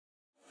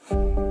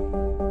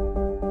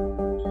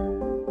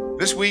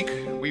This week,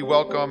 we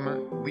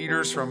welcome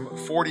leaders from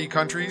 40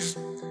 countries.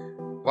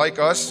 Like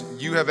us,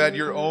 you have had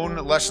your own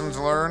lessons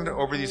learned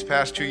over these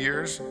past 2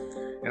 years,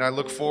 and I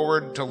look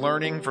forward to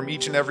learning from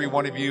each and every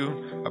one of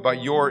you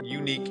about your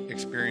unique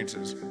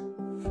experiences.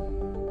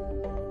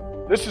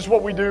 This is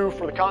what we do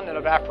for the continent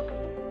of Africa.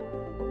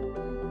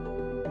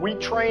 We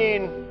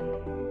train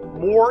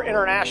more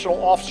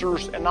international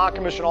officers and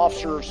non-commissioned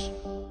officers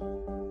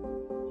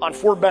on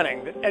Fort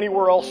Benning than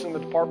anywhere else in the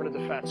Department of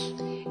Defense.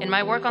 In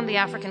my work on the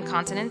African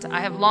continent,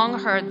 I have long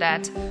heard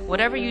that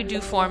whatever you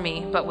do for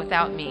me, but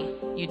without me,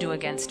 you do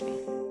against me.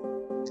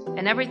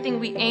 And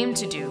everything we aim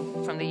to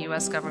do from the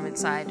U.S. government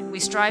side, we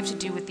strive to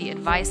do with the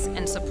advice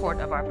and support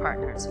of our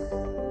partners.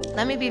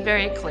 Let me be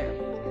very clear.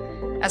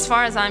 As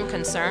far as I'm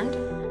concerned,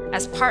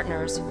 as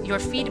partners, your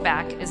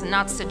feedback is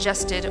not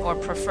suggested or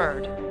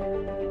preferred.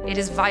 It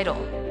is vital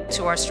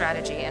to our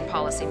strategy and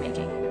policy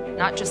making,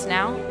 not just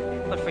now,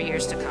 but for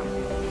years to come.